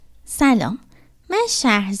سلام، من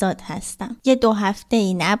شهرزاد هستم. یه 2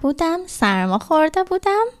 هفته‌ای نبودم، سرما خورده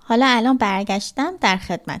بودم. حالا الان برگشتم در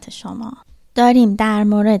خدمت شما. داریم در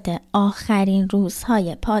مورد آخرین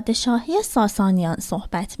روزهای پادشاهی ساسانیان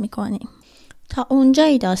صحبت میکنیم. تا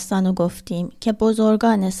اونجایی داستانو گفتیم که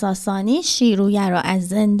بزرگان ساسانی شیرویه رو از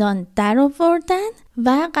زندان در آوردن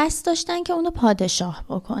و قصد داشتن که اونو پادشاه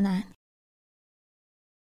بکنن.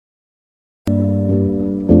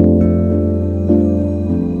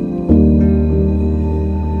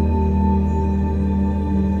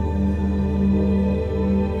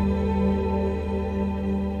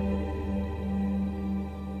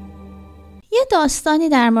 یه داستانی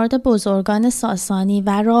در مورد بزرگان ساسانی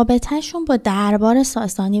و رابطهشون با دربار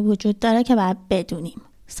ساسانی وجود داره که باید بدونیم.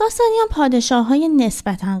 ساسانیان پادشاه‌های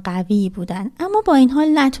نسبتاً قوی بودن، اما با این حال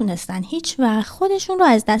نتونستن هیچ وقت خودشون رو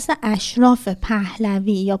از دست اشراف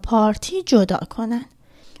پهلوی یا پارتی جدا کنن.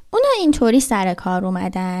 اونا اینطوری سر کار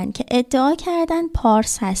اومدن که ادعا کردن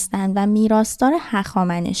پارس هستن و میراثدار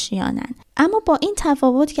هخامنشیانن، اما با این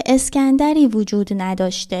تفاوت که اسکندری وجود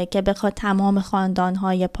نداشته که بخواد تمام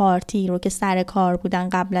خاندانهای پارتی رو که سر کار بودن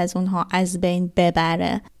قبل از اونها از بین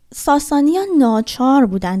ببره. ساسانیان ناچار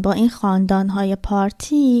بودن با این خاندانهای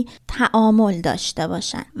پارتی تعامل داشته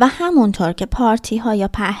باشن و همونطور که پارتی ها یا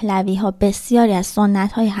پهلوی ها بسیاری از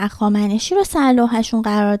سنت های هخامنشی رو سر لوحشون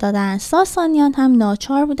قرار دادن، ساسانیان هم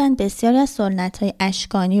ناچار بودن بسیاری از سنت های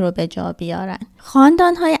اشکانی رو به جا بیارن.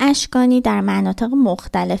 خاندان های اشکانی در مناطق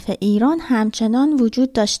مختلف ایران همچنان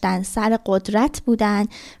وجود داشتن، سر قدرت بودن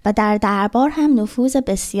و در دربار هم نفوذ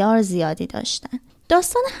بسیار زیادی داشتن.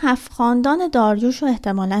 داستان 7 خاندان داریوش رو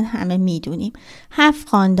احتمالاً همه میدونیم. 7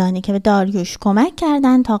 خاندانی که به داریوش کمک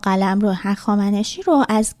کردن تا قلمرو هخامنشی رو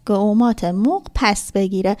از قومات مغ پس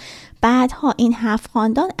بگیره. بعدها این 7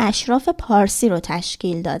 خاندان اشراف پارسی رو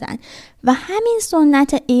تشکیل دادن و همین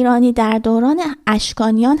سنت ایرانی در دوران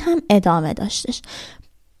اشکانیان هم ادامه داشتش.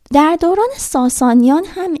 در دوران ساسانیان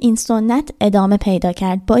هم این سنت ادامه پیدا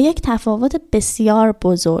کرد با یک تفاوت بسیار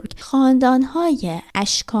بزرگ. خاندانهای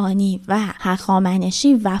اشکانی و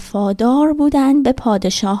هخامنشی وفادار بودند به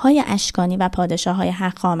پادشاههای اشکانی و پادشاههای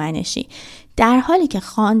هخامنشی، در حالی که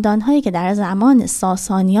خاندانهایی که در زمان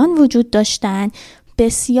ساسانیان وجود داشتند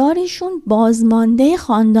بسیاریشون بازمانده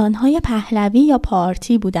خاندانهای پهلوی یا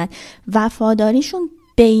پارتی بودند. وفاداریشون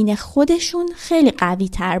بین خودشون خیلی قوی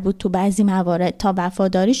تر بود تو بعضی موارد تا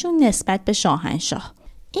وفاداریشون نسبت به شاهنشاه.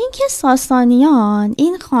 این که ساسانیان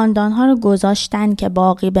این خاندانها رو گذاشتن که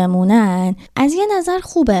باقی بمونن از یه نظر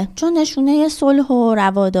خوبه، چون نشونه صلح و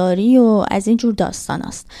رواداری و از این جور داستان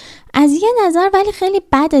است. از یه نظر ولی خیلی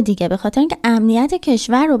بده دیگه، به خاطر اینکه امنیت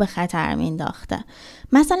کشور رو به خطر مینداخته.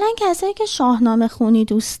 مثلا کسایی که شاهنامه خونی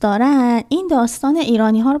دوست دارن این داستان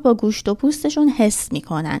ایرانی ها رو با گوشت و پوستشون حس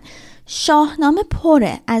میکنن. شاهنامه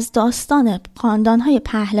پره از داستان خاندان‌های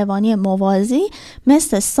پهلوانی موازی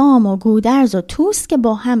مثل سام و گودرز و توس که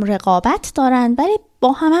با هم رقابت دارن ولی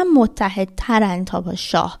با هم متحدترن تا با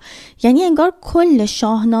شاه. یعنی انگار کل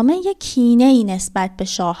شاهنامه یک کینه‌ای نسبت به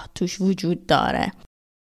شاه توش وجود داره.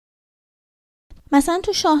 مثلا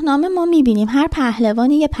تو شاهنامه ما میبینیم هر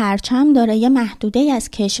پهلوانی یه پرچم داره، یه محدوده‌ای از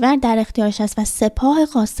کشور در اختیارش هست و سپاه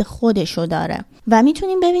خاص خودشو داره و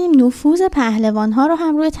میتونیم ببینیم نفوذ پهلوانها رو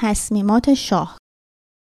هم روی تصمیمات شاه.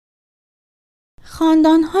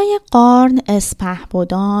 خاندانهای قارن،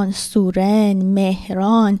 اسپهبدان، سورن،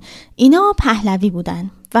 مهران اینا پهلوی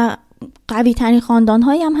بودن و قوی ترین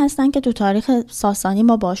خاندانهایی هم هستن که تو تاریخ ساسانی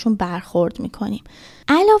ما باشون برخورد میکنیم.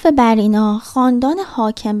 علاوه بر اینا خاندان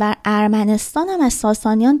حاکم بر ارمنستان هم از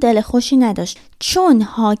ساسانیان دل خوشی نداشت، چون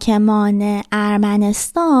حاکمان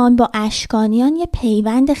ارمنستان با اشکانیان یه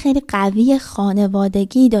پیوند خیلی قوی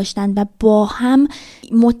خانوادگی داشتن و با هم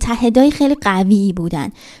متحدای خیلی قوی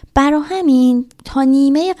بودن. برای همین تا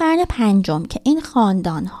نیمه قرن 5 که این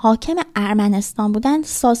خاندان حاکم ارمنستان بودن،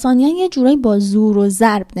 ساسانیان یه جورایی با زور و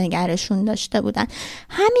ضرب نگرشون داشته بودن.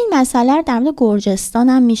 همین مسئله رو در مورد گرجستان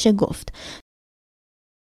هم میشه گفت.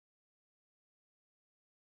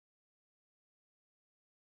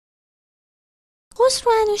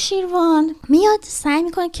 خسرو انوشیروان میاد سعی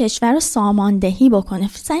میکنه کشور رو ساماندهی بکنه،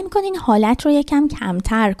 سعی میکنه این حالت رو یکم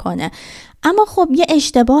کمتر کنه، اما خب یه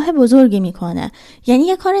اشتباه بزرگی میکنه. یعنی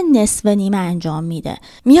یه کار نصف نیمه انجام میده،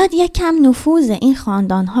 میاد یک کم نفوذ این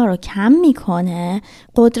خاندانها رو کم میکنه،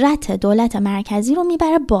 قدرت دولت مرکزی رو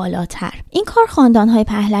میبره بالاتر. این کار خاندانهای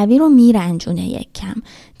پهلوی رو میرنجونه یک کم،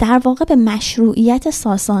 در واقع به مشروعیت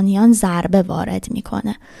ساسانیان ضربه وارد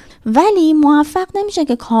میکنه، ولی موفق نمیشه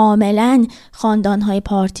که کاملا خاندانهای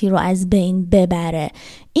پارتی رو از بین ببره.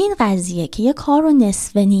 این قضیه که یه کار رو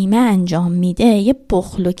نصف نیمه انجام میده یه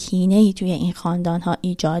بخل و کینه‌ای توی این خاندانها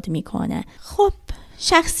ایجاد میکنه. خب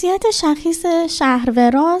شخصیت شخیص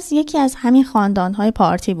شهروراز یکی از همین خاندان‌های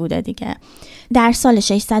پارتی بوده دیگه. در سال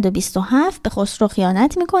 627 به خسرو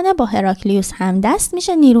خیانت میکنه، با هراکلیوس همدست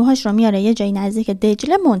میشه، نیروهاش رو میاره یه جای نزدیک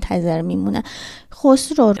دجله منتظر میمونه.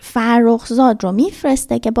 خسرو فرخزاد رو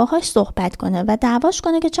میفرسته که باهاش صحبت کنه و دعواش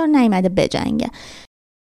کنه که چرا نیومده بجنگه.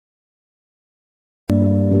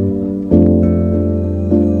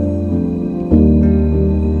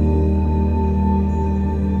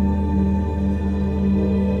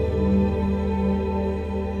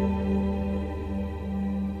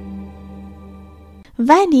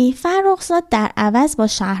 ولی فرخزاد در عوض با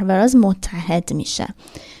شهرواراز متحد میشه.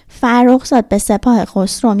 فرخزاد به سپاه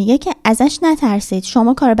خسرو میگه که ازش نترسید،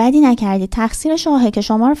 شما کار بدی نکردید، تقصیر شاهه که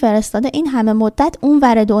شما رو فرستاده این همه مدت اون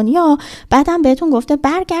ور دنیا، بعدم بهتون گفته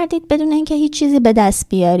برگردید بدون اینکه هیچ چیزی به دست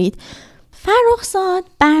بیارید. فرخزاد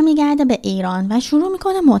برمیگرده به ایران و شروع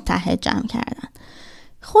میکنه متحد جمع کردن.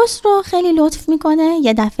 خسرو خیلی لطف میکنه،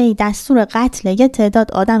 یه دفعه دستور قتل یه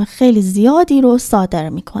تعداد آدم خیلی زیادی رو صادر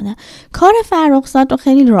میکنه. کار فرخزاد رو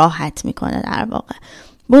خیلی راحت میکنه در واقع.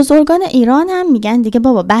 بزرگان ایران هم میگن دیگه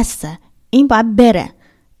بابا بسه، این باید بره،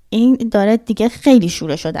 این داره دیگه خیلی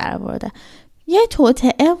شورشو در آورده. یه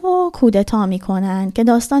توطئه و کودتا میکنن که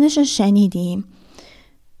داستانش رو شنیدیم.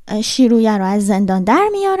 شیرویه رو از زندان در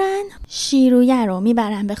میارن، شیرویه رو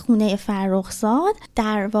میبرن به خونه فرخزاد.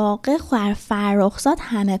 در واقع فرخزاد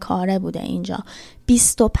همه کاره بوده اینجا.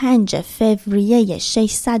 25 فوریه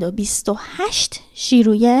 628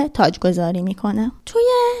 شیرویه تاجگذاری میکنه. توی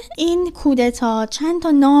این کودتا چند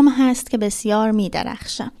تا نام هست که بسیار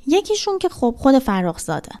میدرخشه. یکیشون که خب خود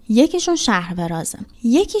فرخزاده، یکیشون شهرورازه،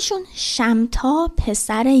 یکیشون شمتا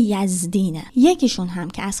پسر یزدینه، یکیشون هم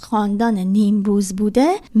که از خاندان نیمروز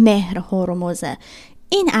بوده مهر هرمزه.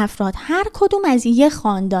 این افراد هر کدوم از یه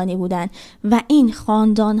خاندانی بودن و این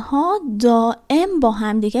خاندانها دائم با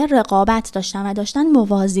همدیگه رقابت داشتن و داشتن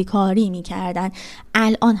موازی کاری میکردن.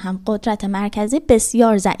 الان هم قدرت مرکزی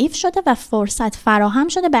بسیار ضعیف شده و فرصت فراهم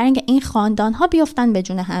شده برای اینکه این خاندانها بیفتن به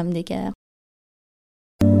جون همدیگه.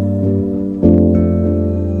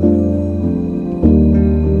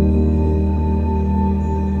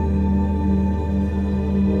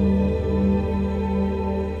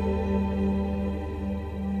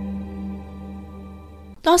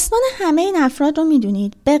 داستان همه این افراد رو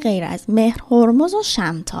میدونید به غیر از مهر هرمز و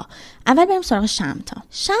شمتا. اول بریم سراغ شمتا.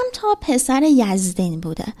 شمتا پسر یزدین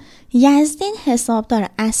بوده. یزدین حسابدار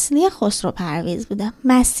اصلی خسرو پرویز بوده،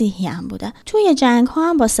 مسیحی هم بوده. توی جنگ ها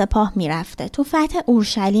هم با سپاه میرفته، تو فتح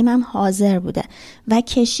اورشلیم هم حاضر بوده و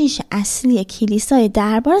کشیش اصلی کلیسای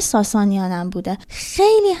دربار ساسانیان هم بوده.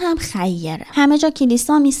 خیلی هم خیره، همه جا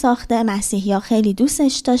کلیسا می ساخته، مسیحی ها خیلی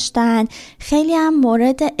دوستش داشتن، خیلی هم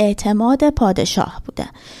مورد اعتماد پادشاه بوده.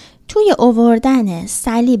 توی آوردن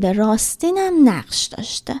صلیب راستین هم نقش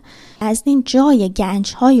داشته. از این جای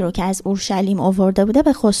گنج هایی رو که از اورشلیم آورده بوده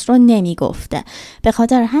به خسرو نمی گفته. به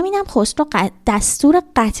خاطر همینم خسرو دستور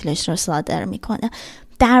قتلش رو صادر میکنه.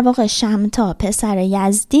 در واقع شمتا پسر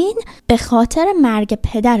یزدین به خاطر مرگ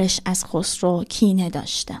پدرش از خسرو کینه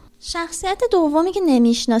داشته. شخصیت دومی که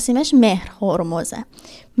نمیشناسیمش مهر هرمزه.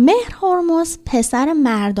 مهر هرمز پسر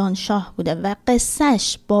مردان شاه بوده و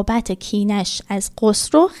قصهش بابت کینش از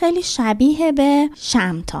خسرو خیلی شبیه به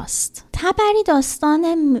شمتاست. تبری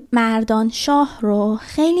داستان مردان شاه رو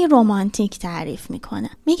خیلی رمانتیک تعریف میکنه.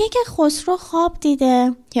 میگه که خسرو خواب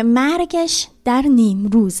دیده که مرگش در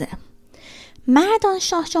نیمروزه. مردان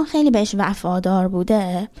شاه چون خیلی بهش وفادار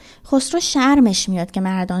بوده، خسرو شرمش میاد که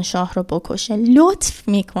مردان شاه رو بکشه. لطف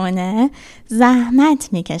میکنه، زحمت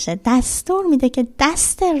میکشه، دستور میده که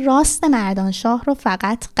دست راست مردان شاه رو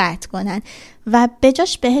فقط قطع کنن و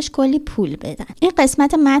بجاش بهش کلی پول بدن. این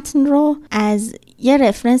قسمت متن رو از یه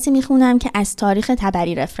رفرنسی میخونم که از تاریخ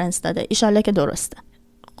تبری رفرنس داده، ایشالله که درسته.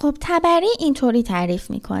 خب تبری اینطوری تعریف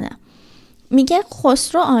میکنه. میگه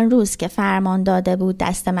خسرو آن روز که فرمان داده بود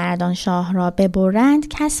دست مردان شاه را ببرند،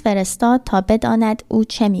 کس فرستاد تا بداند او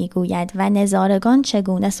چه میگوید و نظارگان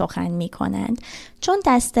چگونه سخن میکنند. چون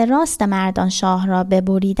دست راست مردان شاه را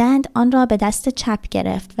ببریدند، آن را به دست چپ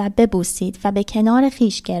گرفت و ببوسید و به کنار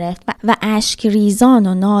خیش گرفت و اشک ریزان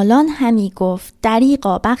و نالان همی گفت: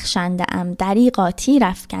 دریغا بخشنده ام، دریغا تیر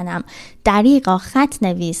افکنم، دریغا خط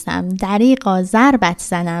نویسم، دریغا ضربت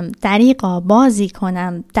زنم، دریغا بازی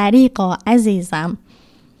کنم، دریغا عزیزم.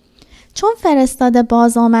 چون فرستاده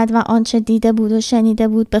باز آمد و آنچه دیده بود و شنیده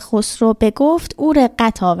بود به خسرو بگفت، او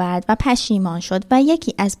رقت آورد و پشیمان شد و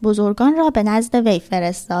یکی از بزرگان را به نزد وی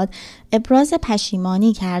فرستاد. ابراز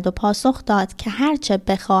پشیمانی کرد و پاسخ داد که هرچه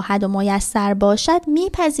بخواهد و میسر باشد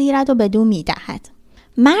میپذیرد و بدو میدهد.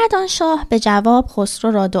 مردانشاه به جواب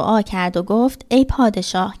خسرو را دعا کرد و گفت ای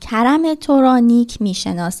پادشاه، کرم تو را نیک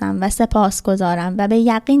میشناسم و سپاسگزارم و به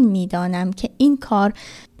یقین میدانم که این کار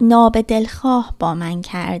نابدلخواه با من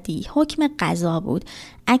کردی، حکم قضا بود.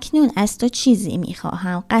 اکنون از تو چیزی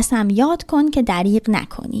میخواهم، قسم یاد کن که دریغ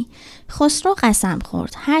نکنی. خسرو قسم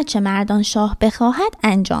خورد هرچه مردانشاه بخواهد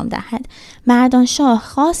انجام دهد. مردانشاه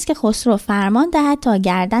خواست که خسرو فرمان دهد تا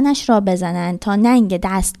گردنش را بزنند تا ننگ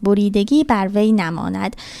دست بریدگی بر وی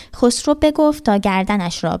نماند. خسرو بگفت تا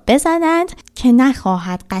گردنش را بزنند که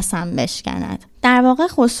نخواهد قسم بشکند. در واقع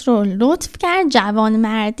خسرو لطف کرد، جوان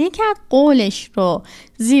مردی کرد، قولش رو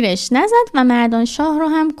زیرش نزد و مردانشاه رو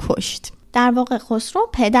هم کشت. در واقع خسرو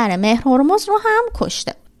پدر مهرهرمز رو هم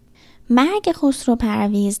کشته. مرگ خسرو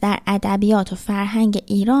پرویز در ادبیات و فرهنگ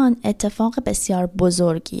ایران اتفاق بسیار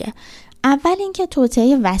بزرگیه. اول اینکه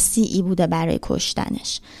توطئه وسیعی بوده برای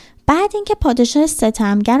کشتنش، بعد اینکه پادشاه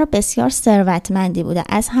ستمگر و بسیار ثروتمندی بوده،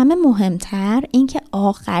 از همه مهمتر اینکه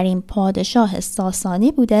آخرین پادشاه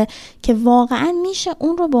ساسانی بوده که واقعا میشه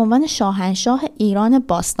اون رو به عنوان شاهنشاه ایران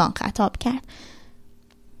باستان خطاب کرد.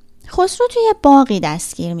 خسرو توی باغی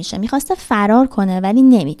دستگیر میشه، میخواسته فرار کنه ولی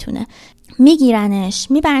نمیتونه.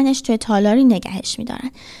 میگیرنش، میبرنش توی تالاری نگهش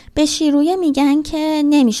میدارن. به شیرویه میگن که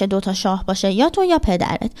نمیشه دوتا شاه باشه، یا تو یا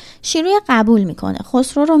پدرت. شیرویه قبول میکنه،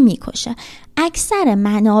 خسرو رو میکشه. اکثر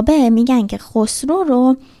منابع میگن که خسرو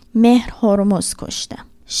رو مهرهرمز کشته.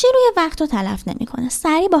 شیرویه وقت رو تلف نمیکنه،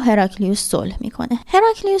 سریع با هراکلیوس صلح میکنه.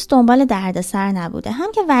 هراکلیوس دنبال دردسر نبوده،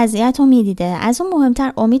 هم که وضعیت رو میدیده، از اون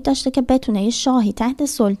مهمتر امید داشته که بتونه یه شاهی تحت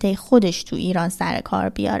سلطه خودش تو ایران سر کار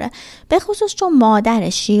بیاره، به خصوص چون مادر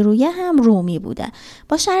شیرویه هم رومی بوده.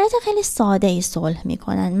 با شرایط خیلی ساده ای صلح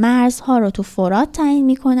میکنن، مرزها رو تو فرات تعیین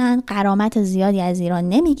میکنن، غرامت زیادی از ایران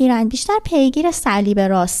نمیگیرن، بیشتر پیگیر صلیب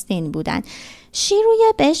راستین بودن.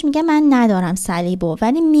 شیرویه بهش میگه من ندارم صلیبو،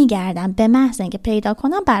 ولی میگردم، به محض اینکه پیدا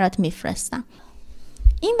کنم برات میفرستم.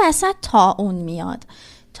 این وسط طاعون میاد.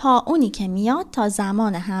 طاعونی که میاد تا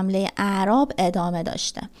زمان حمله اعراب ادامه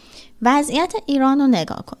داشته. وضعیت ایران رو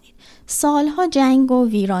نگاه کنید. سالها جنگ و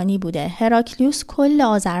ویرانی بوده. هراکلیوس کل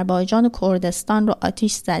آذربایجان و کردستان رو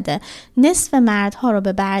آتیش زده. نصف مردها رو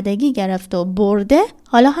به بردگی گرفته و برده.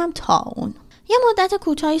 حالا هم طاعون. یه مدت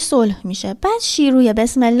کوتاهی صلح میشه. بعد شیرویه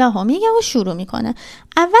بسم الله رو میگه و شروع میکنه.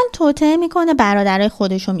 اول توطئه میکنه، برادرای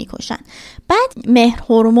خودشو میکشن. بعد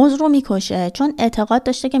مهرهرمز رو میکشه چون اعتقاد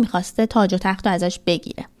داشته که میخواسته تاج و تخت رو ازش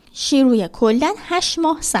بگیره. شیرویه کلاً 8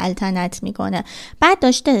 ماه سلطنت میکنه. بعد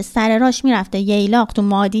داشته سر راش میرفته ییلاق تو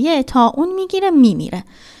مادیه، تا اون میگیره میمیره.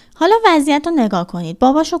 حالا وضعیت رو نگاه کنید.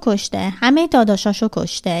 باباشو کشته، همه داداشاشو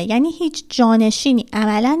کشته، یعنی هیچ جانشینی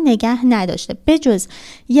عملا نگه نداشته به جز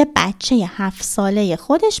یه بچه 7 ساله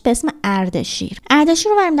خودش به اسم اردشیر.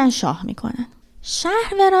 اردشیر رو برمیدن شاه میکنن.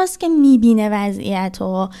 شهروراز که میبینه وضعیت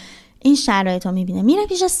و این شرایط رو میبینه، میره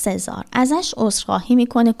پیش سزار، ازش عذرخواهی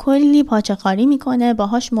میکنه، کلی پاچه‌خواری میکنه،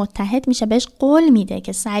 باهاش متحد میشه، بهش قول میده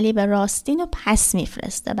که صلیب راستین رو پس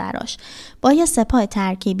میفرسته براش. با یه سپاه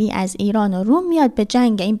ترکیبی از ایران و روم میاد به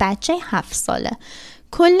جنگ این بچه 7 ساله.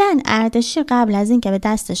 کلاً اردشیر قبل از این که به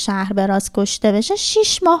دست شهربراز کشته بشه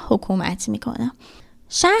 6 ماه حکومت میکنه.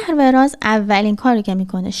 شهربراز اولین کاری که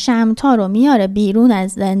میکنه شمتا رو میاره بیرون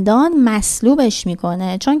از زندان، مصلوبش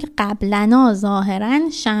میکنه، چون که قبلنا ظاهرا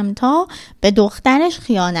شمتا به دخترش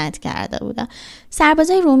خیانت کرده بوده.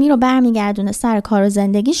 سربازای رومی رو برمیگردونه سر کار و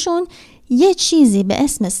زندگیشون. یه چیزی به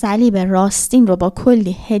اسم صلیب راستین رو با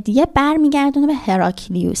کلی هدیه برمیگردونه به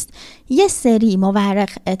هراکلیوس. یه سری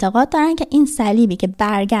مورخ اعتقاد دارن که این صلیبی که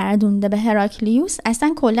برگردونده به هراکلیوس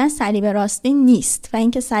اصلا کلا صلیب راستین نیست و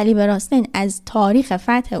اینکه صلیب راستین از تاریخ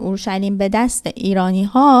فتح اورشلیم به دست ایرانی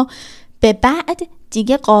ها به بعد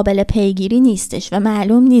دیگه قابل پیگیری نیستش و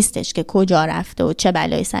معلوم نیستش که کجا رفته و چه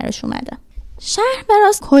بلایی سرش اومده.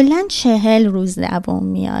 شهربراز کلاً 40 روز دوام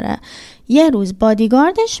میاره. یه روز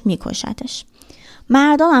بادیگاردش میکشتش.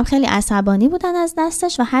 مردم هم خیلی عصبانی بودن از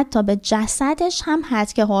دستش و حتی به جسدش هم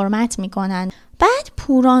حد که حرمت میکنن. بعد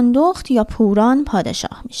پوراندخت یا پوران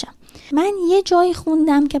پادشاه میشه. من یه جایی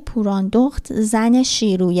خوندم که پوراندخت زن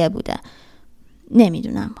شیرویه بوده.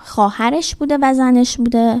 نمیدونم خواهرش بوده و زنش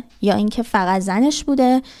بوده، یا اینکه فقط زنش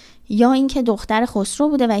بوده، یا اینکه دختر خسرو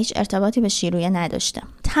بوده و هیچ ارتباطی به شیرویه نداشته.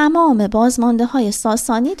 تمام بازمانده های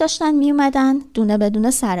ساسانی داشتن می اومدن دونه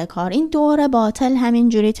بدونه سر کار. این دور باطل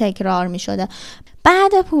همینجوری تکرار می شده.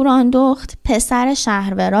 بعد پوراندخت پسر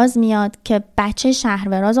شهربراز میاد که بچه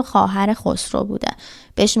شهربراز و خواهر خسرو بوده،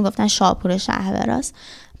 بهش میگفتن شاپور شهربراز.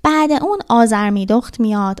 بعد اون آذرمیدخت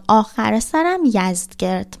میاد، آخر سرم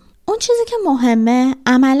یزدگرد. اون چیزی که مهمه،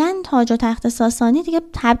 عملاً تاج و تخت ساسانی دیگه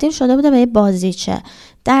تبدیل شده بوده به یه بازیچه.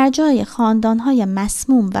 در جای خاندان‌های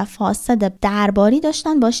مسموم و فاسد درباری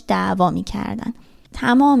داشتن باش دعوا می‌کردن.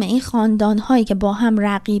 تمام این خاندان‌هایی که با هم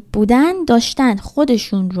رقیب بودن داشتن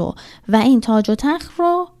خودشون رو و این تاج و تخت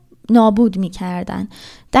رو نابود می‌کردن.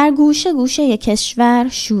 در گوشه گوشه کشور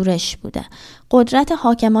شورش بوده. قدرت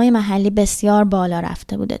حاکمای محلی بسیار بالا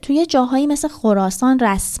رفته بوده. توی جاهایی مثل خراسان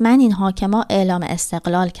رسما این حاکما اعلام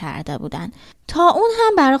استقلال کرده بودن. تا اون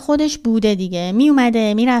هم برای خودش بوده دیگه. می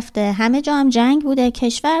اومده می رفته، همه جا هم جنگ بوده،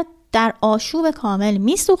 کشور در آشوب کامل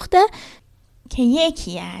می سوخته که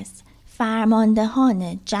یکی از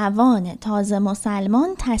فرماندهان جوان تازه مسلمان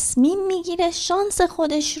تصمیم میگیره شانس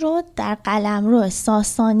خودش رو در قلمرو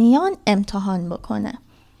ساسانیان امتحان بکنه.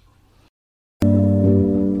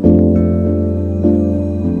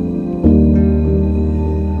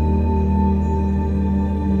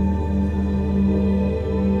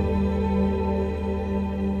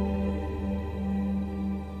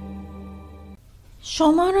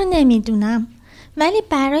 شما رو نمیدونم، ولی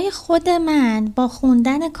برای خود من با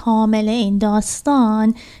خوندن کامل این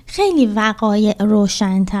داستان خیلی وقایع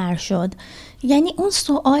روشن‌تر شد. یعنی اون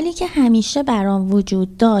سوالی که همیشه برام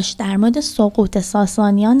وجود داشت در مورد سقوط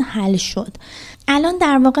ساسانیان حل شد. الان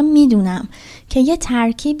در واقع میدونم که یه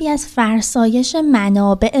ترکیبی از فرسایش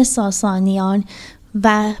منابع ساسانیان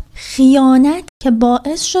و خیانت که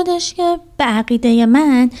باعث شدش که به عقیده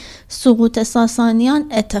من سقوط ساسانیان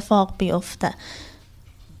اتفاق بیفته.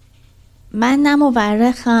 من نه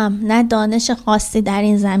مورخم نه دانش خاصی در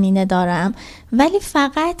این زمینه دارم، ولی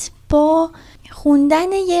فقط با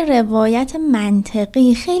خوندن یه روایت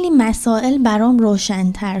منطقی خیلی مسائل برام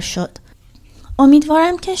روشن‌تر شد.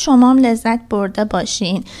 امیدوارم که شما هم لذت برده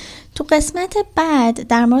باشین. تو قسمت بعد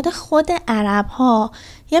در مورد خود عرب ها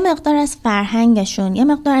یه مقدار از فرهنگشون، یه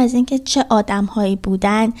مقدار از اینکه چه آدم هایی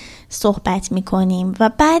بودن صحبت میکنیم و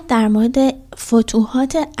بعد در مورد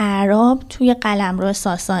فتوحات اعراب توی قلمرو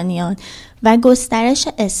ساسانیان و گسترش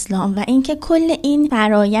اسلام و اینکه کل این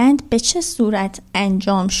فرایند به چه صورت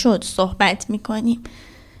انجام شد صحبت میکنیم.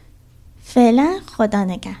 فعلا خدا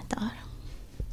نگهدار.